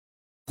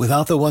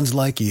Without the ones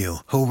like you,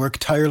 who work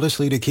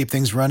tirelessly to keep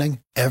things running,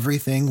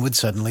 everything would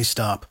suddenly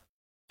stop.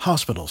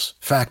 Hospitals,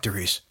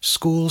 factories,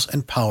 schools,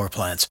 and power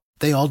plants,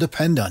 they all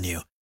depend on you.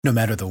 No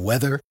matter the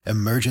weather,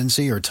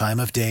 emergency, or time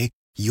of day,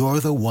 you're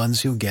the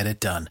ones who get it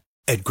done.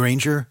 At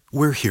Grainger,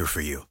 we're here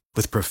for you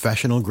with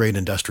professional-grade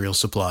industrial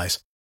supplies.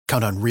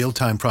 Count on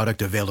real-time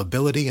product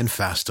availability and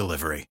fast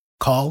delivery.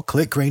 Call,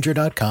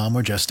 clickgrainger.com,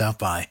 or just stop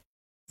by.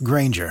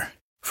 Grainger,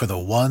 for the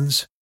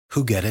ones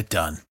who get it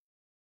done.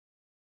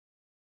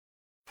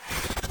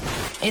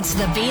 It's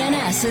the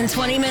BNS in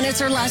 20 Minutes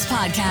or Less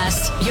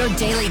podcast. Your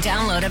daily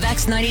download of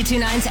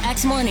X92.9's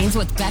X Mornings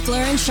with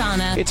Beckler and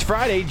Shauna. It's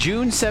Friday,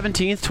 June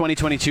 17th,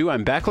 2022.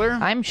 I'm Beckler.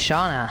 I'm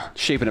Shauna.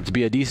 Shaping up to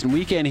be a decent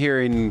weekend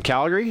here in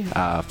Calgary.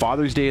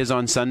 Father's Day is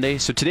on Sunday.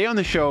 So today on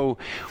the show,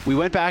 we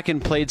went back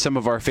and played some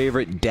of our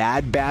favorite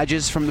dad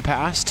badges from the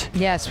past.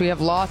 Yes, we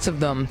have lots of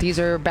them. These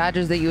are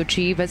badges that you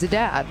achieve as a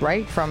dad,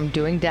 right? From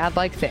doing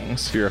dad-like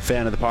things. If you're a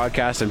fan of the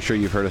podcast, I'm sure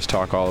you've heard us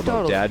talk all about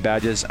Totally. dad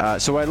badges.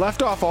 So I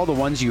left off all the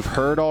ones you've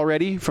heard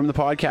already from the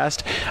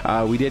podcast.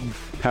 We did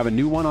have a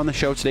new one on the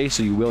show today,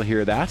 so you will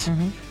hear that.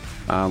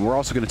 Mm-hmm. We're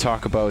also going to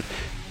talk about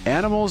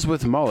animals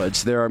with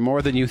mullets. There are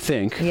more than you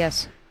think.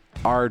 Yes.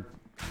 Our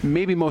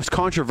maybe most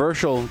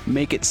controversial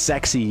make it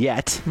sexy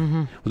yet.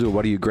 Mm-hmm. We'll do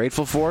what are you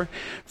grateful for?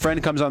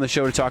 Friend comes on the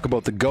show to talk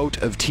about the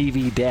GOAT of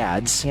TV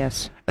dads.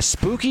 Yes. A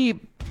spooky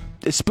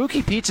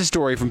pizza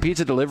story from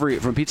pizza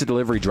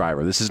delivery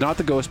driver. This is not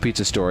the ghost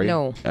pizza story.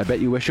 No. I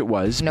bet you wish it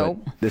was. Nope.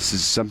 But this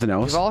is something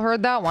else. We've all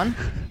heard that one.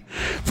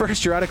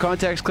 First, your out of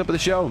context clip of the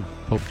show.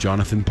 Hope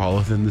Jonathan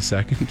Polithan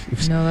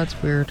II. No, that's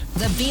weird.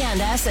 The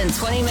BNS in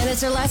 20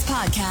 Minutes or Less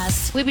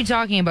podcast. We'll be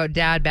talking about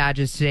dad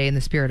badges today in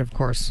the spirit, of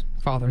course,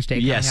 Father's Day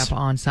coming Yes. up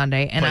on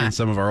Sunday. And Playing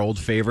some of our old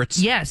favorites.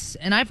 yes,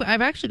 and I've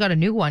actually got a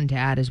new one to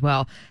add as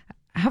well.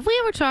 Have we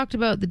ever talked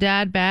about the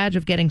dad badge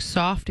of getting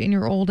soft in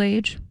your old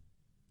age?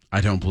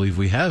 I don't believe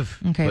we have,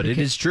 Okay, but it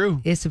because is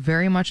true. It's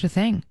very much a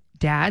thing.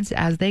 Dads,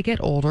 as they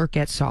get older,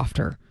 get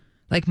softer.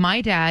 Like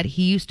my dad,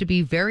 he used to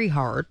be very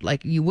hard.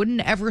 Like you wouldn't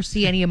ever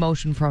see any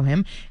emotion from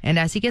him. And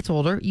as he gets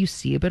older, you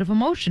see a bit of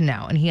emotion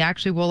now. And he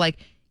actually will like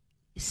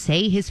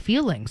say his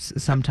feelings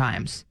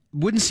sometimes.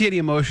 Wouldn't see any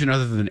emotion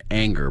other than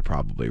anger,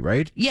 probably,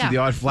 right? Yeah. See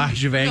the odd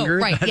flash of anger?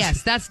 No, right,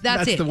 yes, that's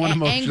it. the one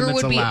emotion Anger that's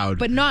would allowed.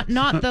 be, but not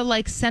the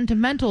like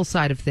sentimental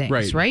side of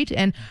things, Right.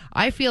 And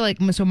I feel like,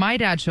 so my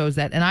dad shows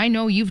that, and I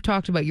know you've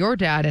talked about your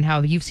dad and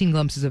how you've seen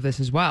glimpses of this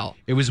as well.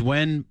 It was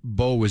when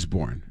Bo was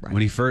born. Right.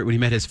 When he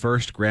met his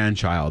first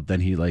grandchild,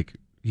 then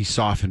he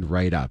softened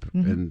right up.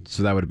 Mm-hmm. And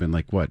so that would have been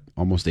like, what,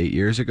 almost 8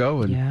 years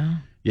ago? And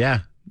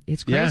Yeah,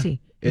 it's crazy. Yeah.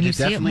 And you It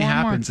see it definitely more and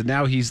more. happens. And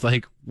now he's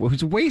like,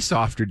 he's a way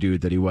softer dude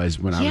than he was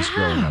when I was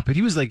growing up. But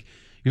he was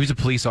a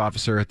police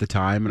officer at the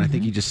time. And I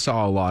think he just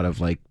saw a lot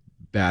of like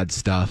bad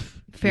stuff.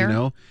 Fair. You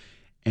know?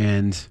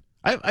 And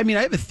I mean,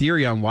 I have a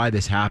theory on why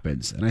this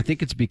happens. And I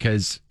think it's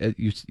because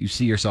you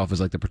see yourself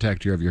as like the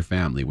protector of your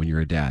family when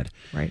you're a dad.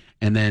 Right.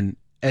 And then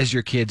as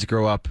your kids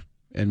grow up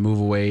and move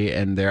away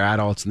and they're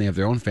adults and they have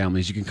their own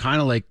families, you can kind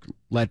of like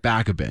let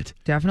back a bit.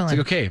 Definitely. It's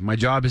like, okay, my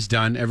job is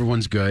done.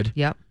 Everyone's good.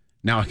 Yep.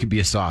 Now I can be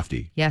a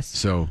softie. Yes.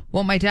 So,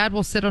 well, my dad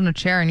will sit on a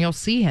chair and you'll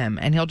see him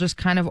and he'll just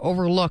kind of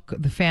overlook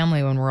the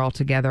family when we're all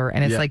together.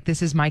 And it's Yeah. like,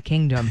 this is my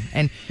kingdom.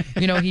 And,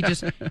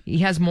 he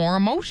has more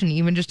emotion,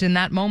 even just in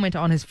that moment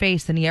on his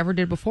face than he ever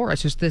did before.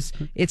 It's just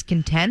it's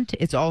content.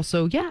 It's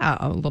also,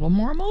 a little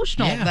more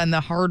emotional than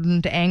the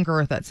hardened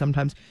anger that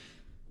sometimes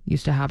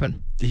used to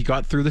happen. he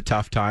got through the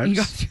tough times. You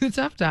got through the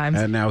tough times.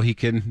 And now he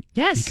can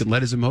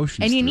let his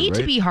emotions And you through, need to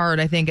right? be hard,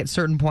 I think, at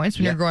certain points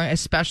when you're growing,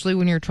 especially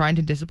when you're trying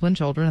to discipline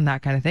children and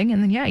that kind of thing.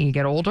 And then, you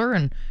get older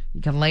and you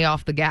can lay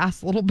off the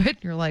gas a little bit.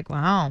 You're like,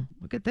 wow,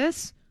 look at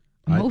this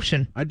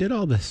emotion. I did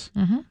all this.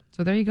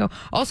 So there you go.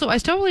 Also, I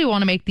still really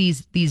want to make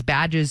these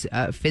badges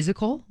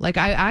physical. Like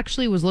I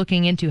actually was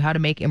looking into how to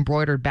make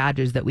embroidered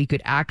badges that we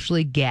could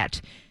actually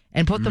get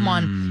and put them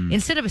on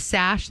instead of a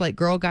sash like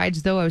Girl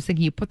Guides. Though I was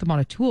thinking you put them on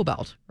a tool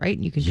belt, right?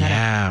 And you can kind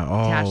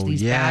of attach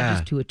these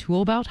badges to a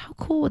tool belt. How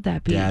cool would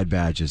that be? Dad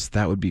badges.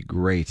 That would be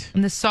great.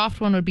 And the soft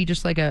one would be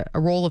just like a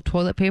roll of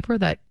toilet paper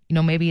that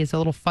maybe is a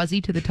little fuzzy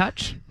to the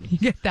touch. You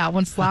get that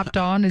one slapped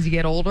on as you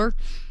get older.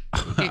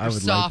 Get your I would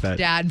soft like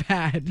that. dad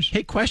badge.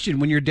 Hey, question.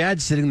 When your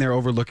dad's sitting there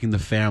overlooking the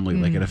family,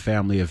 like at a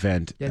family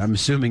event, Yes. I'm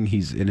assuming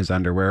he's in his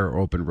underwear or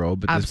open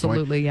robe at this point.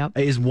 Absolutely, yep.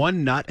 Is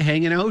one nut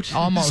hanging out?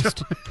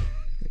 Almost.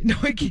 No,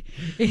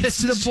 it's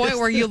to the point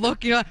where you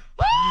look, you're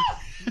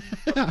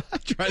like,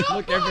 Try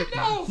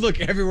to look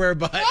everywhere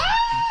but.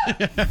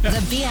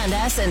 The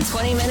BNS in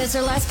 20 Minutes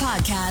or Less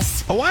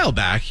podcast. A while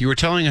back, you were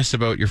telling us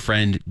about your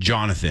friend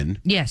Jonathan,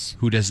 yes.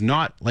 who does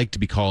not like to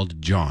be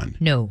called John.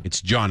 No. It's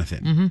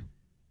Jonathan.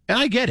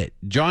 And I get it.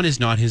 John is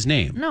not his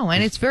name. No,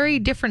 and it's very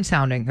different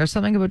sounding. There's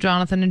something about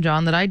Jonathan and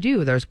John that I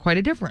do. There's quite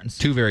a difference.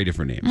 Two very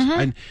different names. Mm-hmm.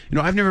 And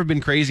I've never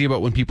been crazy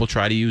about when people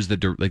try to use the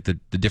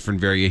different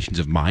variations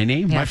of my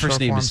name. Yeah, My first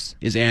short name forms.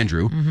 is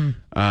Andrew.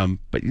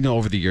 But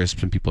over the years,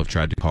 some people have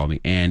tried to call me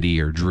Andy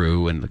or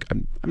Drew, and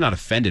I'm not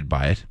offended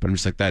by it. But I'm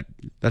just like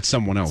that's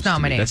someone else. It's not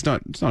to my me. name. It's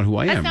not who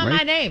I am. not right?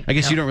 my name. I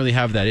guess No. you don't really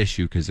have that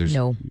issue because there's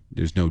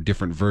No.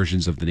 different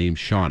versions of the name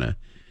Shauna.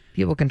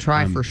 People can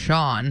try for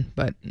Sean,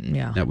 but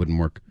yeah. That wouldn't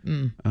work.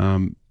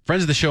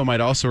 Friends of the show might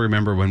also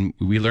remember when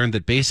we learned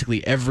that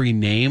basically every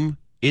name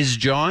is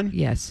John.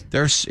 Yes.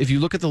 If you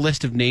look at the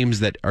list of names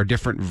that are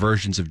different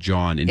versions of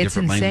John in It's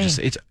different insane.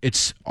 languages,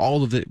 it's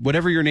all of the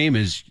whatever your name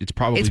is. It's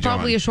probably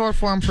John. a short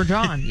form for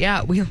John.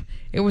 Yeah,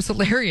 it was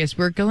hilarious.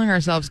 We were killing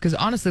ourselves because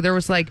honestly, there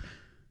was like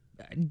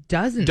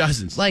dozens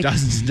dozens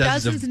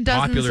of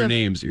popular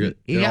names.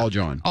 They're all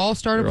John. All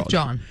started with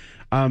John.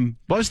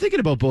 But I was thinking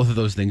about both of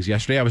those things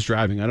yesterday. I was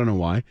driving. I don't know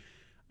why,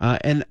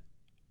 and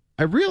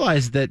I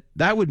realized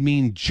that would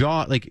mean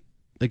John. Like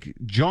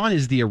John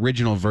is the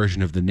original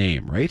version of the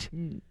name, right?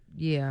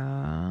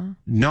 Yeah,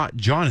 Not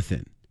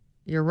Jonathan.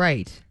 you're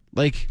right.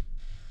 Like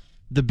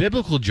the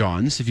biblical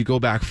Johns, if you go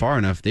back far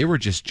enough, they were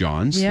just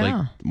Johns. Yeah.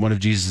 Like one of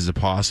Jesus'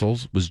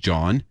 apostles was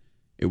John.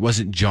 It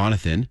wasn't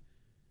Jonathan.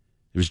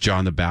 It was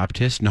John the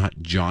Baptist,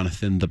 not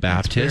Jonathan the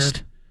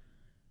Baptist.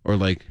 Or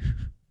like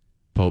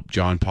Pope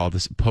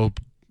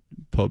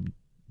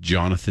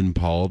Jonathan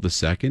Paul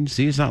II.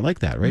 See, it's not like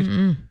that,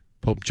 right?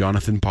 Pope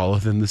Jonathan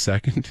Paulithan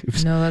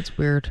II. No, that's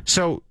weird.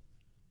 So,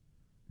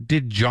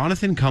 did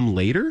Jonathan come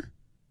later?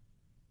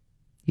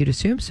 You'd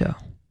assume so.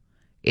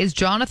 Is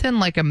Jonathan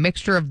like a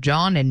mixture of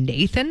John and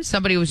Nathan?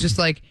 Somebody was just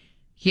like,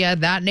 he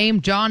had that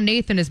name. John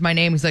Nathan is my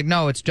name. He's like,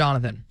 no, it's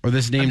Jonathan. Or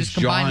this I'm name just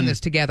combining John this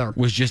together.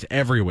 was just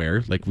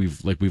everywhere, like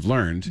we've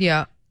learned.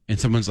 Yeah. And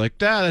someone's like,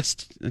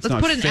 that's Let's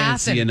not put an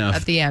fancy Athen enough.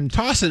 at the end.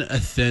 Toss an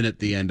Athen at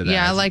the end of that.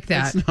 Yeah, I like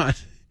that. It's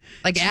not.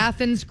 Like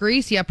Athens,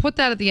 Greece. Yeah, put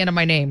that at the end of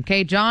my name.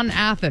 Okay, John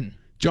Athen.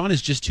 John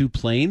is just too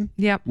plain.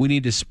 Yep. We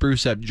need to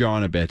spruce up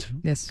John a bit.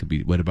 Yes. Could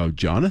be. What about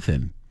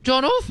Jonathan?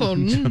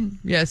 Jonathan.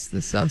 Yes,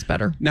 this sounds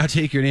better. Now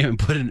take your name and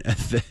put an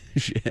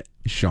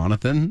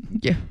Jonathan.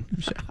 Yeah.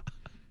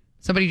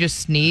 Somebody just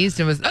sneezed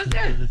and was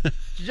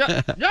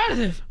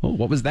Jonathan. Oh,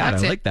 what was that?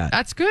 That's I it. like that.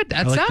 That's good.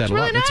 That I like sounds that a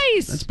really lot.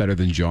 nice. That's better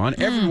than John.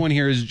 Everyone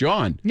here is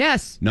John.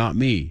 Yes. Not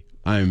me.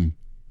 I'm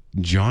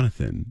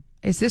Jonathan.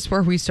 Is this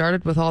where we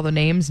started with all the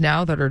names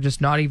now that are just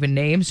not even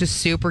names, just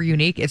super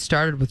unique? It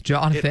started with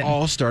Jonathan. It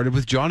all started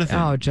with Jonathan.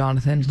 Oh,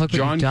 Jonathan. Look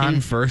John what you've done.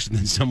 came first, and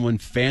then someone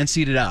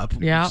fancied it up.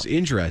 Yeah. Which is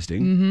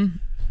interesting.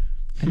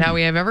 And now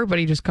we have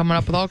everybody just coming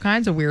up with all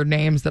kinds of weird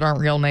names that aren't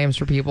real names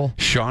for people.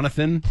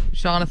 Jonathan.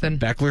 Jonathan.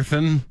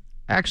 Becklerthan.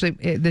 Actually,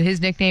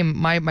 his nickname,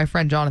 my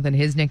friend Jonathan,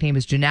 his nickname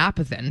is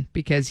Janapathan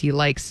because he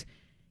likes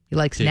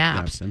naps.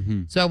 naps.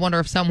 So I wonder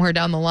if somewhere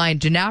down the line,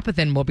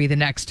 Janapathan will be the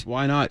next.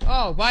 Why not?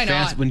 Oh, why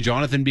not? When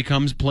Jonathan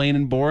becomes plain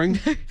and boring,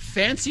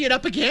 fancy it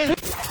up again.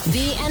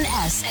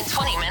 BNS in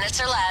 20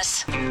 minutes or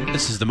less.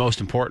 This is the most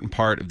important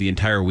part of the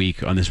entire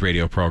week on this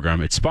radio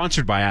program. It's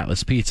sponsored by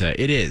Atlas Pizza.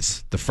 It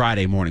is the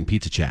Friday morning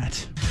pizza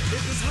chat. If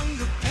there's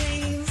hunger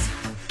pains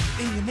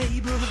in your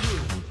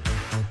neighborhood,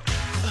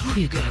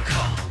 Who you gonna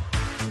call?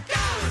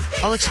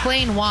 I'll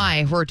explain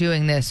why we're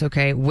doing this,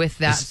 okay, with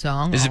that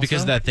song. Is it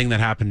because of that thing that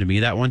happened to me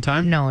that one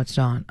time? No, it's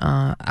not.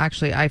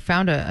 Actually, I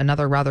found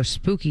another rather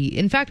spooky.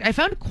 In fact, I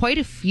found quite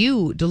a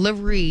few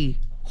delivery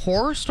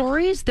horror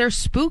stories. They're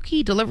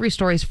spooky delivery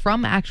stories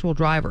from actual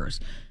drivers.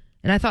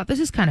 And I thought this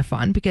is kind of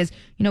fun because,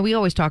 we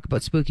always talk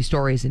about spooky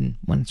stories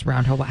when it's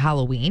around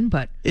Halloween,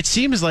 but It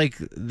seems like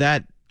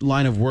that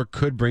line of work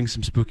could bring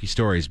some spooky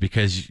stories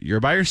because you're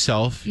by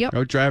yourself. Yep.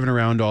 You're out driving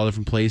around all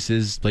different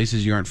places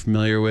you aren't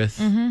familiar with.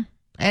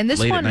 and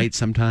this Late one at night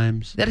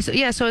sometimes. that is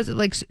so is it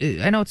like,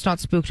 I know it's not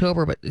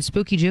Spooktober, but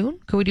Spooky June?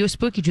 Could we do a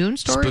Spooky June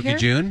story Spooky here?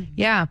 June?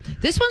 Yeah.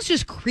 This one's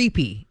just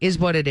creepy is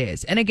what it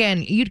is. And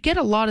again, you'd get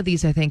a lot of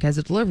these, I think, as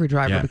a delivery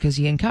driver Yeah. because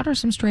you encounter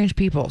some strange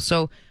people.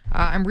 So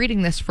I'm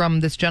reading this from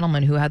this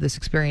gentleman who had this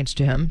experience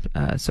to him.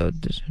 So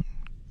just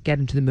get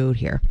into the mood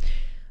here.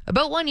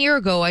 About 1 year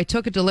ago, I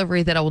took a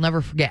delivery that I will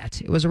never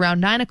forget. It was around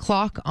 9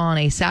 o'clock on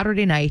a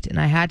Saturday night, and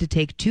I had to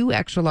take 2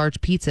 extra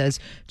large pizzas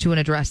to an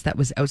address that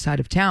was outside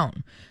of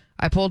town.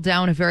 I pulled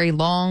down a very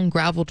long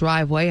gravel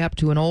driveway up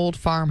to an old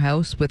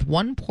farmhouse with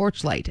one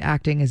porch light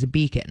acting as a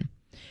beacon.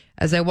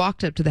 As I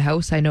walked up to the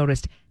house, I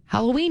noticed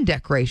Halloween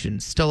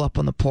decorations still up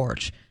on the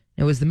porch.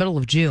 It was the middle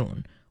of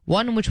June,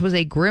 one which was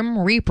a Grim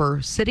Reaper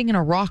sitting in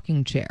a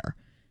rocking chair.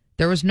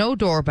 There was no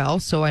doorbell,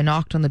 so I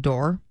knocked on the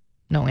door.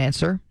 No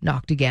answer.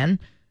 Knocked again.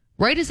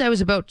 Right as I was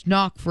about to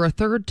knock for a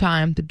third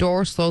time, the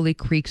door slowly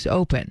creaks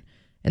open,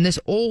 and this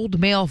old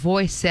male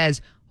voice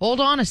says, "Hold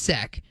on a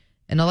sec,"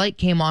 and a light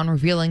came on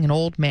revealing an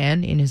old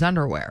man in his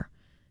underwear.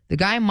 The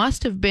guy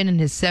must have been in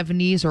his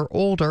 70s or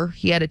older.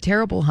 He had a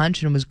terrible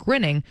hunch and was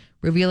grinning,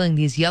 revealing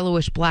these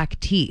yellowish black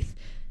teeth.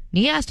 And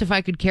he asked if I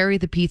could carry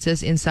the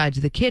pizzas inside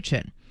to the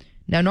kitchen.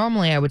 Now,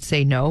 normally I would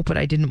say no, but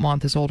I didn't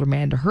want this older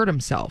man to hurt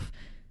himself.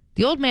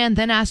 The old man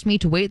then asked me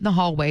to wait in the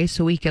hallway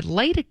so he could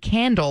light a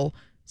candle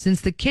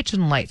since the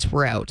kitchen lights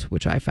were out,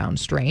 which I found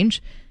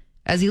strange.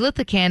 As he lit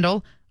the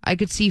candle, I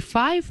could see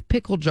 5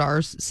 pickle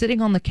jars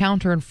sitting on the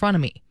counter in front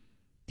of me.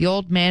 The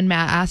old man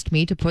asked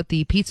me to put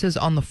the pizzas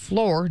on the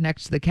floor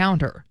next to the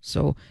counter,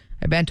 so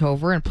I bent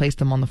over and placed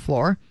them on the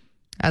floor.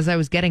 As I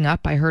was getting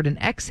up, I heard an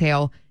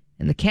exhale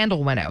and the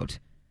candle went out.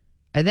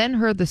 I then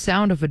heard the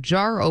sound of a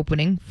jar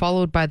opening,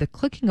 followed by the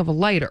clicking of a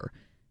lighter.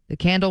 The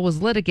candle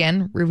was lit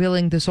again,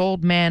 revealing this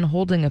old man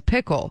holding a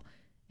pickle.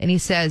 And he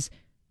says,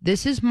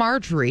 "This is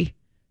Marjorie.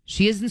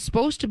 She isn't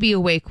supposed to be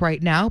awake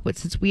right now, but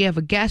since we have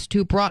a guest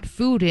who brought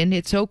food in,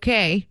 it's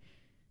okay."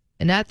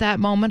 And at that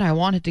moment, I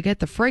wanted to get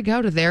the frig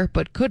out of there,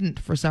 but couldn't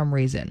for some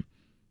reason.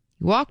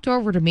 He walked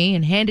over to me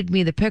and handed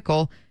me the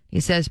pickle. He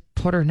says,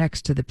 "Put her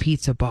next to the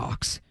pizza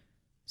box."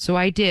 So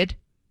I did.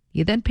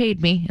 He then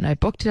paid me, and I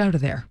booked it out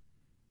of there.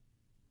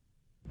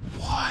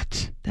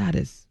 What? That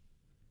is...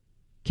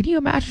 Can you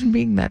imagine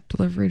being that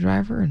delivery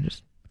driver and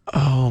just...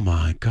 Oh,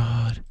 my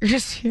God. You're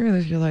just hearing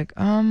this, you're like,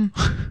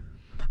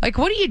 Like,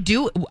 what do you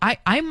do?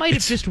 I might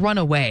have just run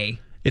away.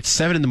 It's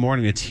 7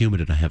 a.m. It's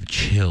humid, and I have a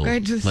chill.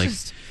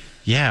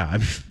 Yeah,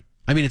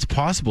 I mean, it's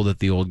possible that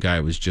the old guy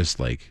was just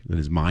like, that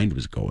his mind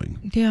was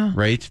going. Yeah.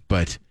 Right?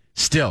 But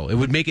still, it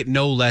would make it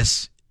no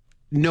less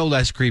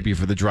creepy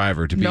for the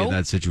driver to be in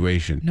that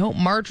situation. No,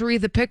 Marjorie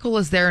the pickle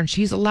is there, and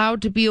she's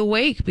allowed to be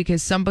awake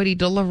because somebody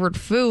delivered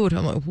food.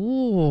 I'm like,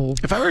 ooh.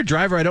 If I were a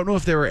driver, I don't know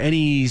if there were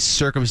any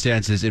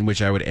circumstances in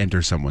which I would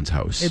enter someone's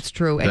house. It's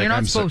true, and like, you're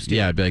not supposed to.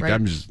 Yeah, I'd be like, right?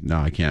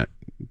 I can't.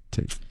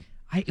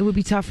 It would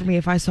be tough for me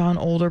if I saw an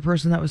older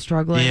person that was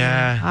struggling.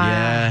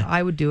 Yeah.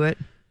 I would do it.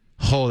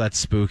 Oh, that's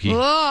spooky.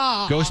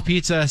 Oh. Ghost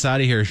Pizza us out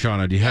of here,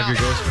 Shauna. Do you have your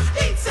ghost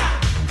Pizza!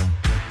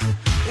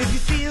 If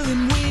you're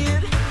feeling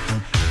weird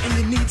and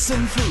you need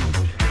some food,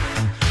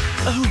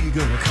 who you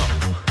gonna call?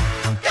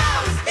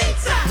 Ghost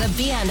Pizza!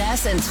 The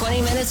BNS in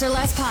 20 Minutes or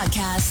Less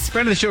podcast.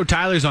 Friend of the show,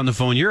 Tyler's on the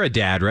phone. You're a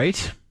dad,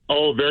 right?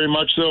 Oh, very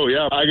much so,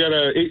 yeah. I got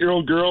a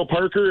 8-year-old girl,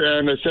 Parker,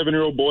 and a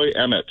 7-year-old boy,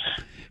 Emmett.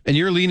 And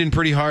you're leaning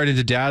pretty hard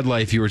into dad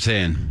life, you were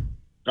saying.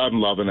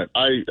 I'm loving it.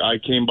 I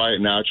came by it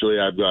naturally.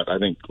 I've got, I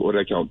think, what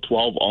did I count,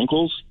 12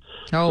 uncles.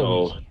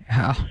 Oh, so,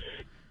 yeah.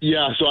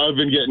 Yeah, so I've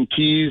been getting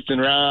teased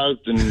and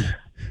razzed and,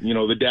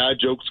 the dad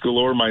jokes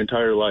galore my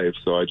entire life.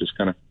 So I just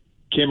kind of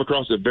came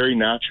across it very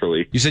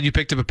naturally. You said you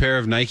picked up a pair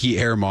of Nike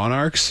Air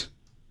Monarchs?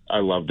 I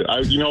loved it. I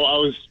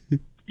was...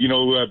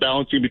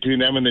 balancing between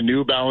them and the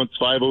New Balance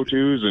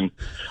 502s, and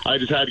I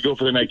just had to go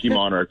for the Nike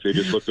Monarchs. They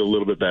just looked a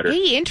little bit better.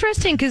 Hey,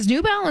 interesting, because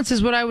New Balance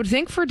is what I would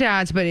think for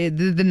dads, but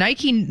the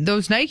Nike,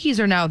 those Nikes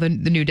are now the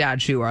new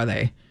dad shoe, are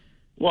they?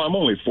 Well, I'm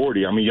only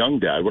 40. I'm a young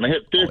dad. When I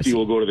hit 50,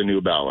 we'll go to the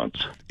New Balance.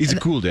 He's a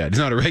cool dad. He's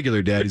not a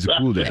regular dad. He's a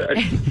cool dad.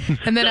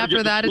 And then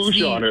after that, it's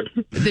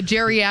the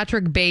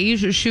geriatric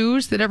beige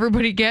shoes that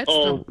everybody gets.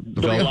 Oh,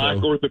 the black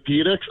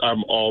orthopedics.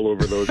 I'm all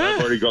over those.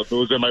 I've already got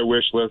those on my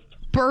wish list.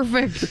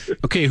 Perfect.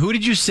 Okay, who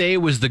did you say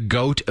was the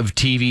GOAT of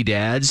TV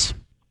dads?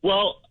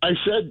 Well, I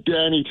said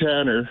Danny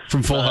Tanner.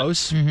 From Full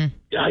House? Mm-hmm.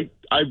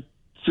 I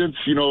since,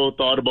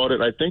 thought about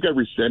it, I think I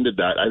rescinded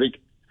that. I think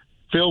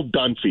Phil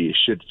Dunphy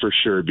should for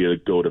sure be the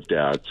GOAT of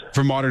dads.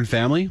 For Modern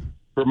Family?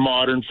 For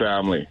Modern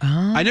Family.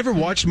 I never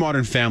watched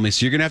Modern Family,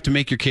 so you're going to have to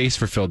make your case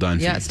for Phil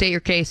Dunphy. Yeah, state your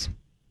case.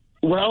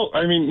 Well,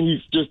 I mean,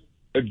 he's just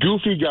a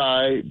goofy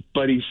guy,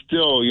 but he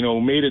still,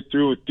 made it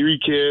through with 3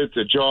 kids,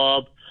 a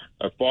job,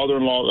 a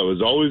father-in-law that was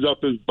always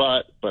up his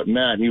butt, but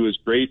man, he was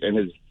great, and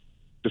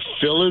the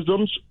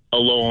Philisms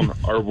alone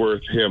are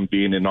worth him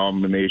being a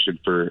nomination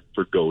for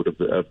GOAT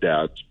of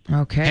dads.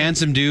 Okay.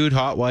 Handsome dude,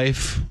 hot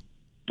wife.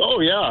 Oh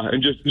yeah,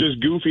 and just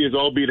goofy as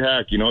all beat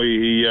heck.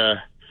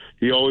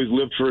 He always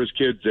lived for his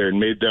kids there and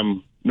made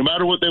them, no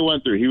matter what they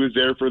went through, he was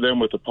there for them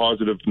with a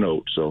positive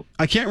note. So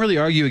I can't really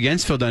argue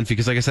against Phil Dunphy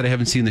because, like I said, I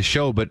haven't seen the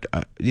show. But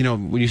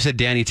when you said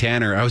Danny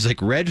Tanner, I was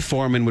like, Red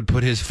Foreman would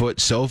put his foot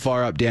so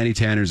far up Danny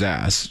Tanner's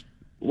ass.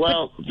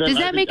 Well, then does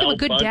that make him a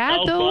good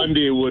dad, though? Al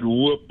Bundy would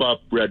whoop up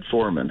Red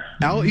Foreman.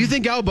 You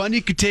think Al Bundy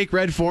could take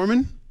Red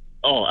Foreman?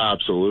 Oh,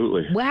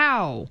 absolutely.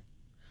 Wow.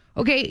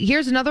 Okay,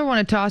 here's another one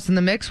to toss in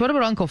the mix. What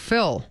about Uncle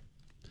Phil?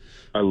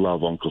 I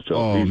love Uncle Phil.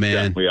 Oh, He's man.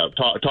 definitely up.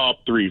 Top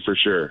 3 for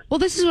sure. Well,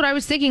 this is what I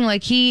was thinking.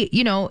 Like,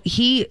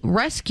 he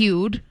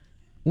rescued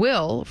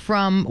Will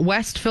from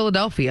West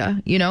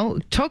Philadelphia,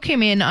 took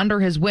him in under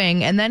his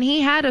wing, and then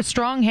he had a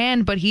strong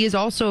hand, but he is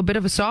also a bit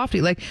of a softie.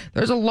 Like,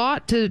 there's a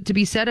lot to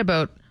be said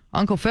about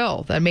Uncle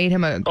Phil that made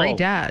him a great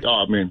dad.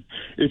 Oh, I mean,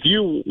 if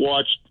you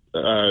watched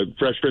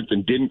Fresh Prince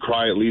and didn't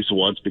cry at least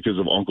once because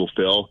of Uncle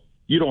Phil,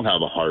 you don't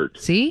have a heart.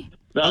 See?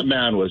 That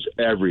man was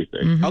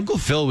everything. Mm-hmm. Uncle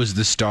Phil was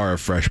the star of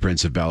Fresh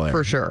Prince of Bel-Air.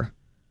 For sure.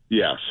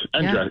 Yes.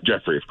 And Yeah.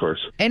 Jeffrey, of course.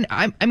 And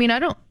I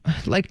don't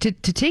like to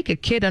take a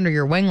kid under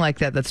your wing like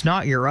that's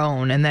not your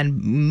own and then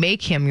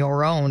make him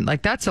your own.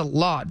 Like, that's a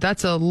lot.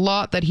 That's a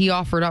lot that he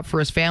offered up for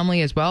his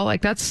family as well.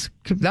 Like, that's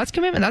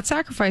commitment. That's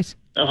sacrifice.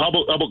 How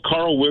about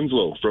Carl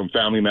Winslow from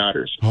Family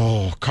Matters?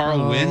 Oh,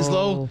 Carl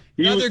Winslow?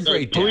 He Another was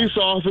great a police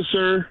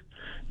officer,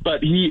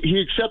 But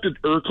he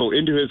accepted Urkel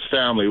into his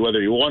family,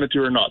 whether he wanted to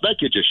or not. That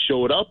kid just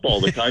showed up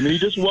all the time, and he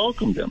just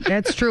welcomed him.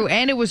 That's true,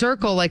 and it was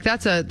Urkel. Like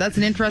that's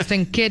an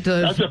interesting kid to.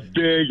 That's a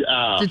big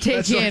ask. To take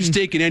That's in. not just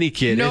taking any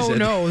kid, is it?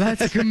 No,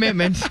 that's a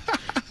commitment.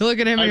 You look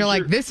at him and you're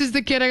like, this is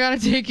the kid I got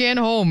to take in.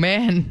 Oh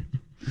man.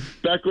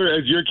 Beckler,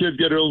 as your kids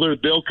get older,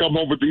 they'll come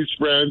home with these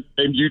friends,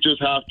 and you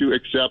just have to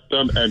accept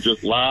them and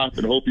just laugh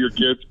and hope your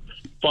kids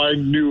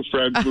find new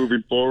friends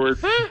moving forward,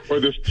 or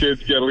this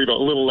kids get a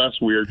little less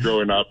weird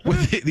growing up.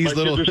 These My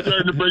little kids are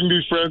starting to bring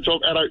these friends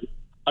home, and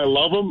I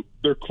love them.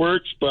 They're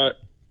quirks, but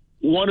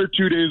 1 or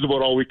 2 days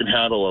about all we can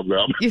handle of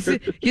them.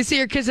 You see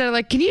your kids that are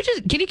like, can you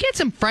get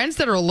some friends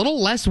that are a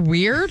little less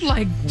weird?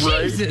 Like,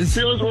 Right? Jesus.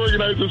 See, let's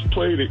organize this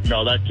play date.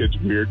 No, that kid's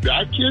weird.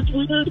 That kid's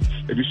weird?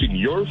 Have you seen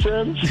your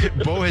friends?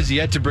 Bo has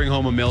yet to bring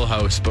home a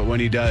Millhouse, but when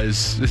he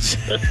does,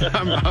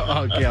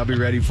 I'll be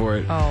ready for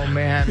it. Oh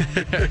man,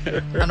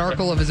 an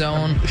Urkel of his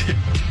own.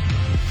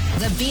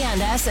 The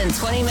BNS in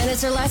 20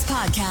 Minutes or Less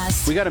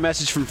podcast. We got a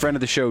message from friend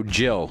of the show,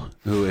 Jill,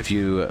 who, if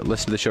you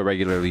listen to the show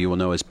regularly, you will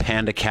know as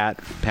Panda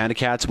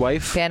Cat's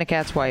wife. Panda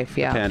Cat's wife,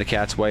 yeah. Panda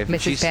Cat's wife.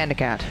 Mrs. Panda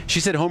Cat.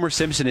 She said Homer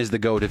Simpson is the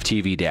GOAT of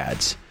TV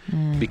dads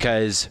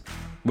because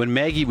when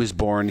Maggie was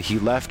born, he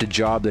left a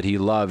job that he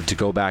loved to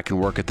go back and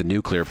work at the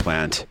nuclear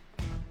plant.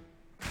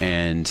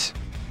 And,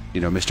 you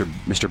know,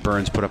 Mr.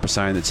 Burns put up a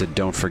sign that said,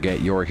 "Don't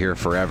forget you're here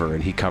forever,"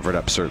 and he covered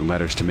up certain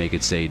letters to make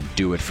it say,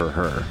 "Do it for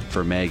her,"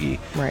 for Maggie.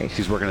 Right.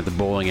 He's working at the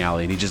bowling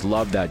alley, and he just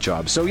loved that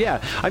job. So,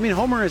 yeah, I mean,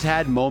 Homer has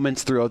had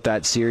moments throughout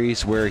that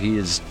series where he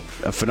is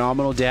a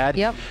phenomenal dad.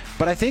 Yep.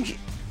 But I think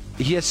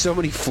he has so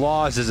many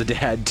flaws as a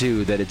dad,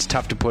 too, that it's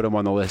tough to put him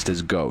on the list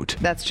as GOAT.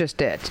 That's just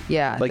it.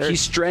 Yeah. Like, he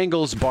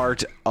strangles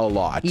Bart a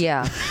lot.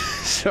 Yeah.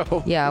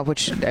 So... Yeah,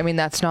 which, I mean,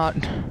 that's not...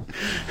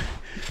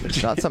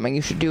 It's not something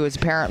you should do as a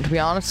parent, to be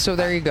honest. So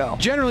there you go.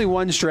 Generally,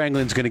 one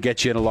strangling's going to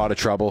get you in a lot of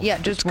trouble. Yeah,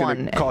 just it's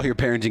gonna one. Call your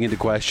parenting into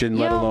question,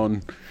 let Yeah.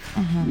 alone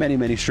many,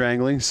 many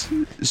stranglings.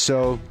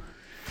 So,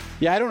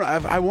 yeah, I don't know.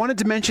 I wanted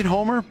to mention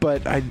Homer,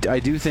 but I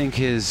do think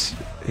his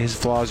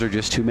flaws are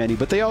just too many.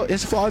 But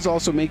his flaws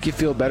also make you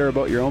feel better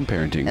about your own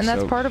parenting. And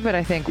that's part of it,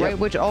 I think, right?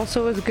 Which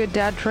also is a good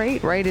dad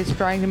trait, right? Is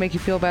trying to make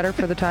you feel better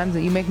for the times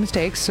that you make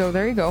mistakes. So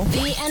there you go.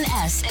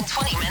 BNS in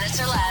 20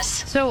 Minutes or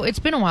Less. So it's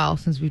been a while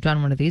since we've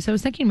done one of these. I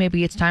was thinking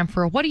maybe it's time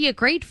for a What Are You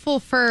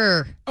Grateful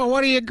For? Oh,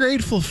 what are you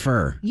grateful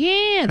for?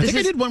 Yeah. I think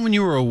I did one when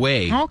you were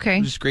away. Okay.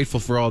 I'm just grateful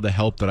for all the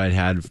help that I'd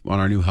had on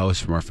our new house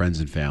from our friends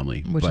and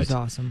family. Which is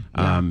awesome.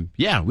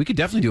 Yeah, we could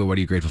definitely do a What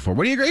Are You Grateful For?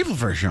 What are you grateful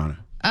for, Shauna?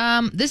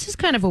 This is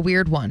kind of a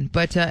weird one,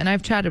 but and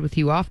I've chatted with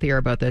you off the air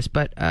about this,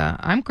 but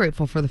I'm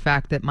grateful for the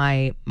fact that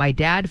my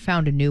dad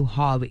found a new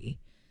hobby.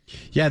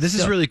 Yeah, this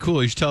is really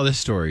cool. You should tell this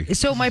story.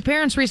 So my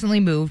parents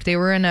recently moved. They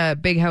were in a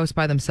big house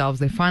by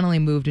themselves. They finally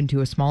moved into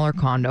a smaller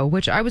condo,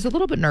 which I was a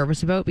little bit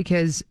nervous about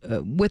because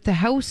with the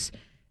house,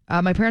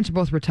 my parents are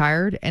both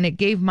retired, and it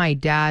gave my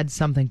dad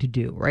something to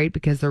do, right?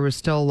 Because there was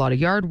still a lot of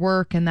yard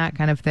work and that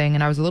kind of thing,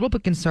 and I was a little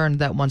bit concerned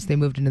that once they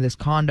moved into this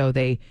condo,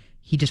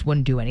 he just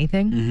wouldn't do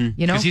anything,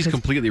 you know? Because he's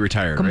completely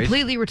retired, right?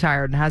 Completely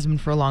retired and has been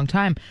for a long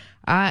time.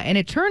 And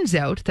it turns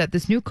out that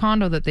this new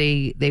condo that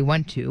they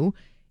went to,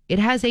 it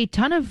has a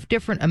ton of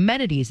different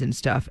amenities and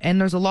stuff, and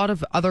there's a lot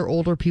of other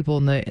older people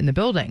in the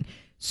building.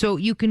 So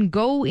you can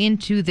go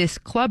into this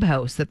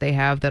clubhouse that they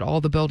have that all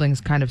the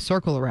buildings kind of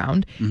circle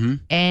around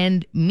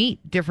and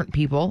meet different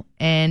people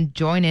and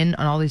join in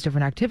on all these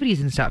different activities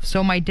and stuff.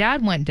 So my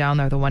dad went down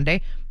there the one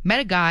day,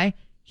 met a guy.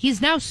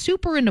 He's now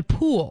super into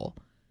pool.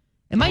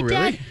 And my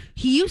dad,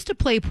 he used to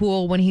play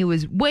pool when he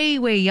was way,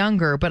 way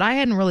younger, but I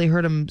hadn't really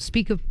heard him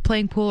speak of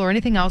playing pool or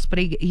anything else. But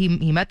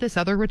he met this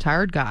other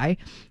retired guy,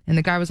 and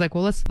the guy was like,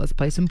 well, let's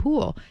play some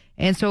pool.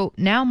 And so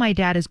now my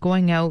dad is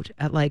going out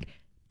at like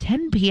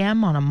 10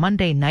 p.m. on a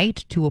Monday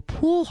night to a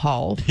pool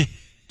hall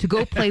to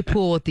go play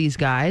pool with these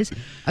guys.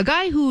 A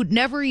guy who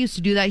never used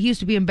to do that. He used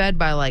to be in bed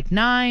by like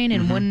 9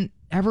 and wouldn't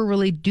ever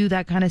really do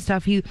that kind of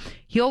stuff.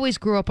 He always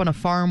grew up on a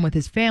farm with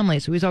his family,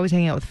 so he was always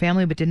hanging out with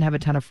family, but didn't have a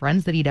ton of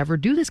friends that he'd ever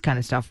do this kind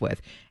of stuff with.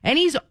 And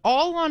he's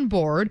all on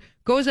board,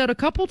 goes out a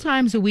couple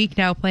times a week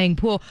now playing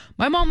pool.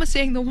 My mom was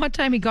saying the one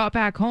time he got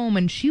back home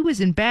and she was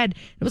in bed,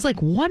 it was like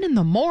 1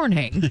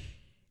 a.m.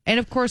 And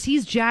of course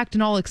he's jacked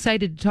and all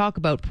excited to talk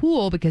about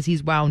pool because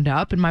he's wound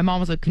up. And my mom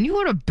was like, can you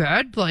go to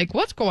bed? Like,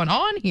 what's going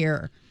on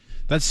here?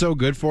 That's so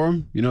good for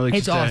him. You know, like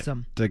It's just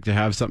awesome. Like to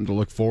have something to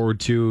look forward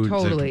to,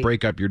 Totally. to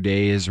break up your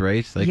days,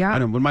 right? Like, Yeah. I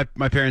know when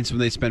my parents, when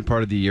they spent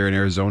part of the year in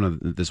Arizona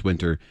this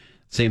winter,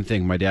 same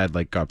thing. My dad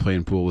like got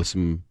playing pool with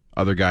some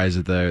other guys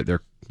at their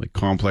like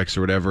complex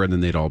or whatever, and then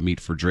they'd all meet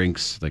for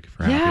drinks, like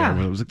for happy Yeah.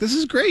 hour. I was like, this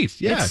is great.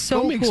 Yeah, It's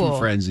so go make cool. some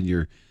friends in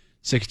your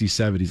 60s,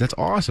 70s. That's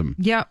awesome.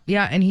 Yeah.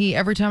 And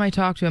every time I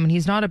talk to him, and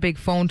he's not a big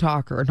phone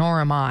talker, nor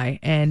am I,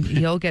 and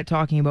he'll get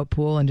talking about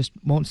pool and just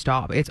won't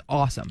stop. It's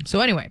awesome. So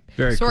anyway,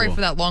 Very sorry cool.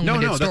 for that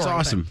long-winded No, that's story,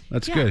 awesome. but-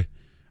 That's Yeah. good.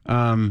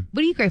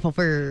 What are you grateful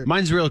for?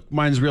 Mine's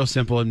real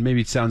simple, and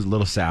maybe it sounds a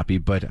little sappy,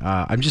 but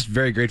I'm just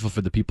very grateful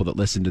for the people that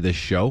listen to this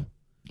show.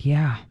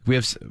 Yeah. We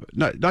have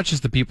not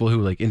just the people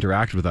who like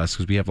interact with us,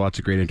 because we have lots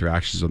of great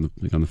interactions on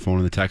the phone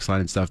and the text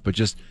line and stuff, but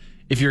just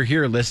if you're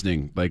here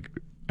listening, like,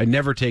 I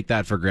never take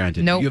that for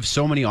granted. Nope. You have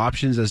so many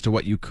options as to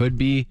what you could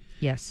be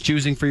Yes.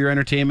 choosing for your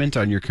entertainment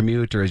on your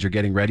commute or as you're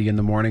getting ready in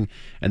the morning.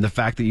 And the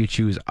fact that you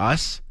choose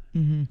us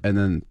and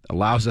then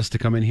allows us to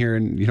come in here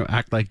and,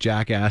 act like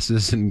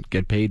jackasses and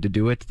get paid to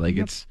do it. Like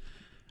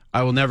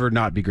I will never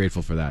not be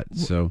grateful for that.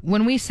 So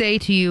When we say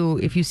to you,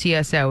 if you see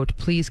us out,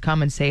 please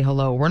come and say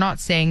hello. We're not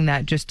saying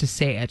that just to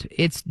say it.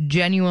 It's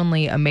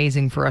genuinely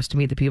amazing for us to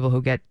meet the people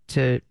who get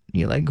to,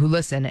 who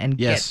listen and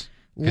Yes.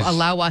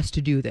 allow us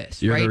to do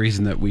this. you're right? the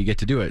reason that we get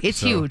to do it. It's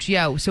So huge,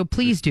 yeah. So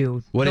please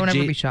do. Don't ever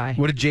be shy.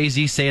 What did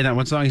Jay-Z say in that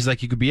one song? He's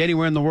like, you could be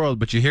anywhere in the world,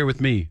 but you're here with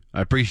me.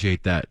 I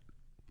appreciate that.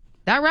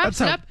 That wraps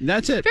it up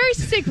That's it. very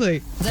succinctly.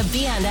 The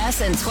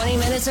BNS in 20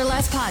 minutes or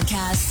less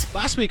podcast.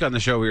 Last week on the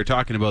show, we were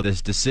talking about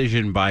this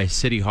decision by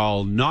City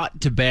Hall not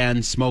to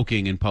ban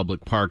smoking in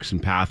public parks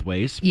and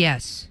pathways.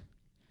 Yes.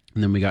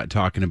 And then we got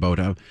talking about,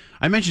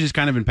 I mentioned just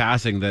kind of in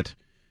passing that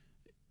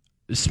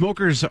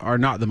smokers are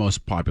not the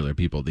most popular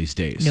people these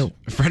days. No.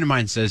 A friend of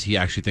mine says he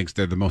actually thinks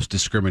they're the most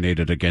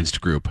discriminated against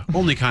group.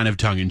 Only kind of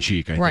tongue in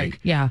cheek, I Right. think.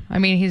 Yeah. I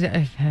mean, he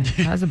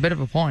has a bit of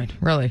a point,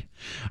 really.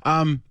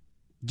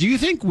 Do you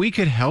think we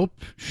could help,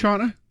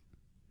 Shauna?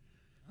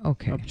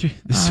 Okay.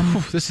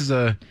 This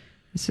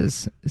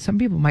is Some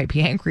people might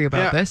be angry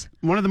about this.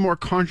 one of the more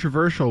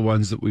controversial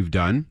ones that we've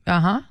done.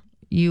 Uh-huh.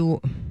 You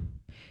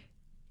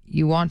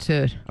want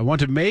to I want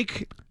to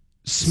make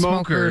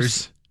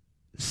smokers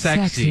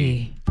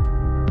sexy.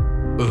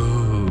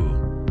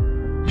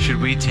 Ooh.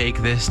 Should we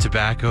take this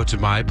tobacco to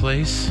my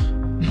place?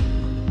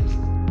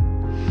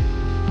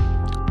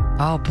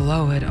 I'll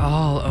blow it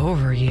all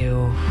over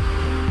you.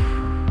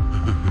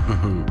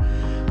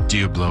 Do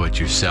you blow it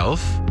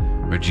yourself,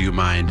 or do you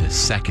mind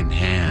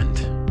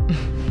secondhand?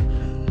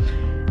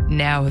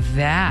 Now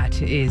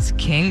that is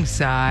king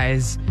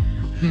size.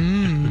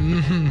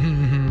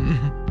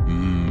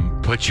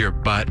 Put your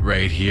butt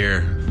right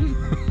here.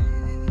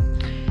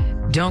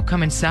 Don't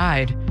come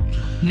inside.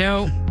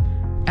 No.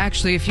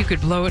 Actually, if you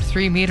could blow it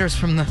 3 meters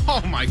from the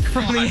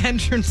from the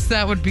entrance,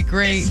 that would be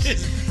great.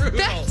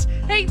 That's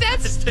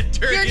the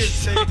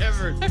dirtiest thing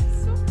ever.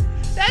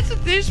 That's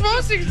what they're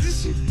supposed to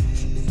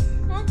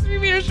smoke 3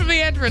 meters from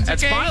the entrance.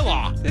 That's okay? my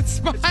law.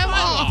 It's my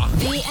law.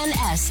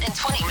 BNS in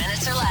 20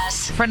 minutes or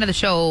less. Friend of the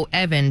show,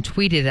 Evan,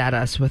 tweeted at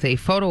us with a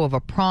photo of a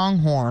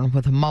pronghorn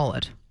with a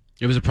mullet.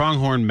 It was a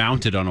pronghorn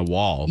mounted on a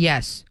wall.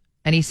 Yes.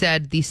 And he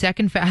said the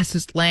second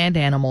fastest land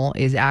animal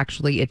is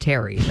actually a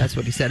Terry. That's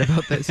what he said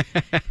about this.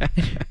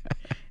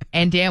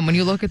 And damn, when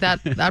you look at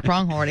that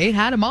pronghorn, it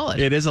had a mullet.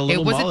 It is a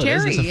little It was mullet. a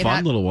Terry. It's a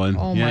fun little one.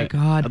 Oh my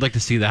God. I'd like to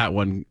see that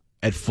one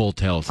at full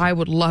tilt. I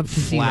would love to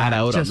see that. Flat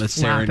out on just the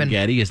flapping.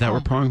 Serengeti. Is that where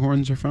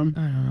pronghorns are from?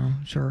 I don't know.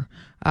 Sure.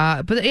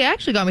 But it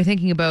actually got me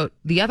thinking about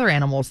the other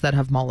animals that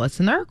have mullets,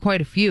 and there are quite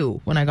a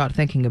few when I got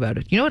thinking about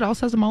it. You know what else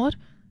has a mullet?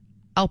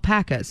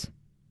 Alpacas.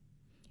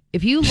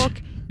 If you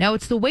look... Now,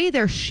 it's the way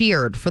they're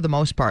sheared for the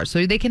most part,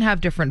 so they can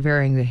have different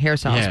varying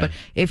hairstyles. Yeah. But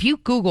if you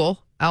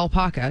Google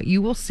alpaca,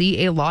 you will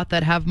see a lot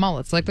that have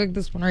mullets, like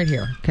this one right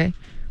here, okay?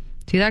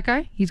 See that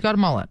guy? He's got a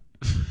mullet.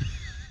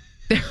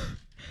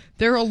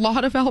 There are a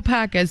lot of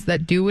alpacas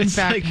that do, in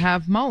fact,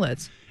 have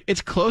mullets.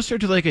 It's closer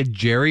to like a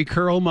Jerry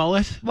curl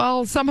mullet.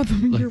 Well, some of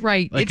them, you're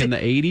right. Like in the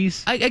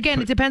 80s?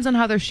 Again, it depends on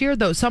how they're sheared,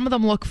 though. Some of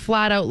them look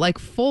flat out like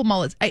full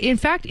mullets. In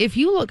fact, if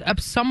you look up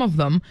some of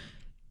them,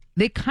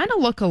 they kind of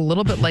look a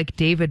little bit like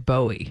David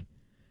Bowie.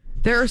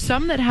 There are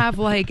some that have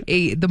like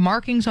the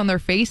markings on their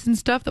face and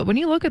stuff that when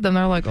you look at them,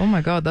 they're like, oh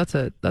my God, that's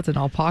an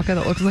alpaca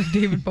that looks like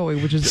David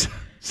Bowie, which is...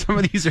 Some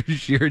of these are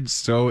sheared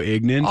so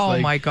ignorant. Oh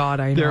like, my God,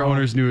 I know. Their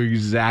owners knew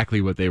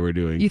exactly what they were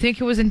doing. You think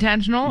it was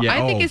intentional? Yeah,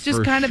 I think it's just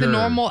for kind of the sure.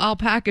 normal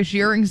alpaca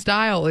shearing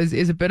style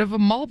is a bit of a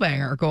mull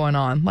banger going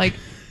on. Like,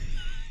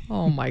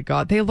 oh my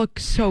God, they look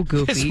so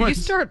goofy. This You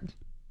one's- start...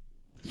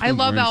 I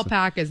love wearing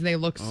alpacas, and they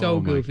look so Oh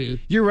my-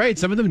 goofy. You're right.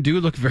 Some of them do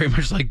look very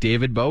much like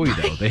David Bowie,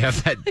 though. They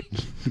have that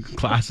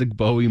classic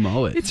Bowie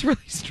mullet. It's really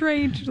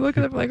strange. Look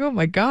at them like, oh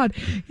my God.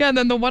 Yeah, and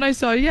then the one I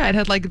saw, it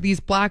had like these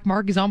black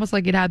markings, almost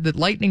like it had the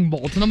lightning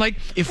bolt. And I'm like,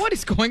 what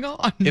is going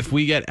on? If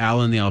we get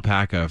Alan the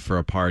alpaca for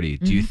a party,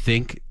 do you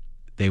think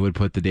they would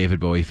put the David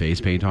Bowie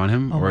face paint on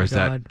him, Oh or my is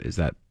God.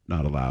 that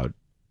not allowed?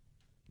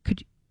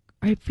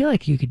 I feel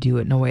like you could do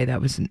it in a way that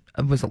was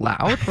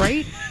allowed,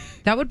 right?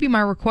 That would be my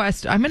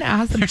request. I'm going to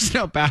ask them. There's an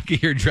alpaca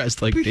here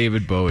dressed like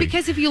David Bowie.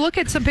 Because if you look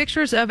at some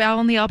pictures of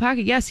Alan the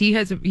alpaca, yes,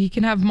 he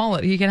can have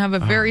mullet. He can have a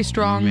very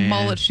strong man.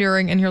 mullet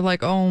shearing, and you're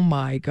like, oh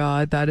my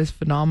God, that is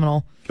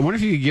phenomenal. I wonder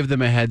if you could give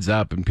them a heads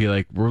up and be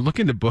like, "We're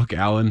looking to book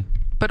Alan."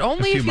 But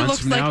only a few if he months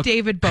looks from now. like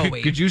David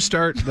Bowie. Could you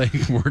start like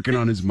working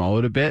on his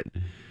mullet a bit?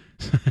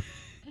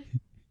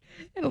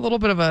 And a little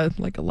bit of a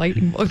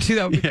lightning bolt too.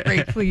 That would be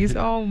great, please.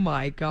 Oh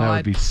my God. That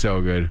would be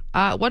so good.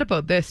 What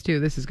about this too?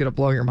 This is going to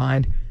blow your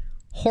mind.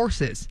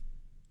 Horses.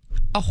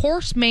 A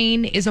horse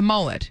mane is a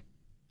mullet.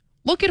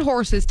 Look at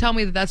horses. Tell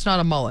me that that's not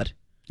a mullet.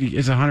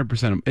 It's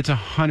 100%. It's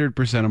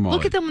 100% a mullet.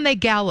 Look at them when they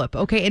gallop,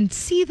 okay, and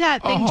see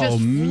that thing just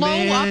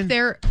flow up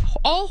there.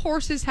 All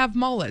horses have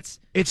mullets.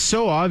 It's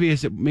so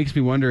obvious. It makes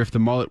me wonder if the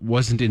mullet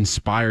wasn't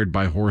inspired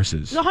by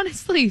horses.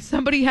 Honestly,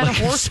 somebody had a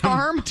horse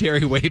farm.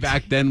 Terry way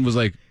back then was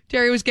like,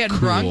 Terry was getting cool.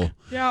 drunk.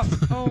 Yeah.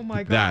 Oh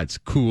my God. That's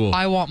cool.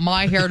 I want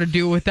my hair to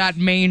do what that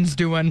mane's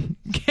doing.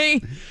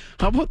 Okay.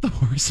 How about the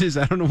horses?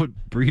 I don't know what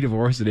breed of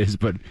horse it is,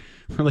 but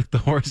like the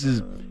horse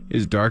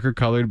is darker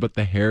colored, but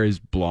the hair is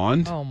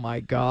blonde. Oh my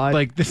God.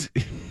 Like this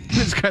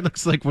guy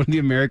looks like one of the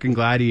American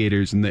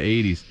gladiators in the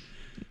 80s.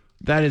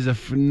 That is a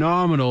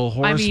phenomenal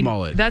horse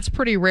mullet. That's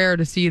pretty rare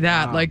to see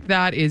that. Wow. Like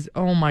that is,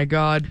 oh my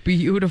God,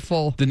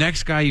 beautiful. The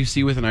next guy you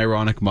see with an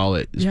ironic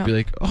mullet is be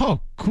like, oh,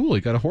 cool,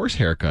 he got a horse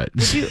haircut.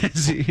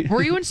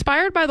 Were you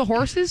inspired by the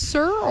horses,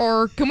 sir?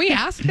 Or can we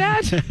ask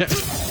that?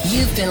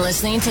 You've been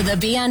listening to the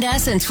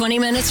B&S in 20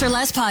 Minutes or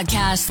Less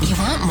podcast. You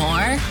want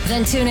more?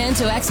 Then tune in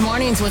to X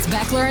Mornings with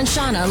Beckler and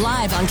Shauna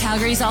live on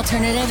Calgary's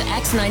alternative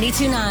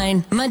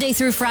X92.9. Monday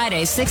through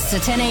Friday, 6 to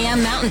 10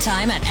 a.m. Mountain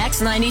Time at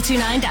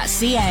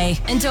x929.ca.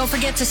 And don't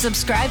forget to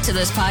subscribe to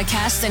this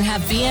podcast and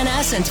have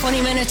B&S in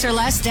 20 Minutes or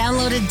Less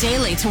downloaded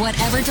daily to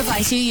whatever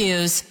device you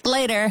use.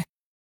 Later.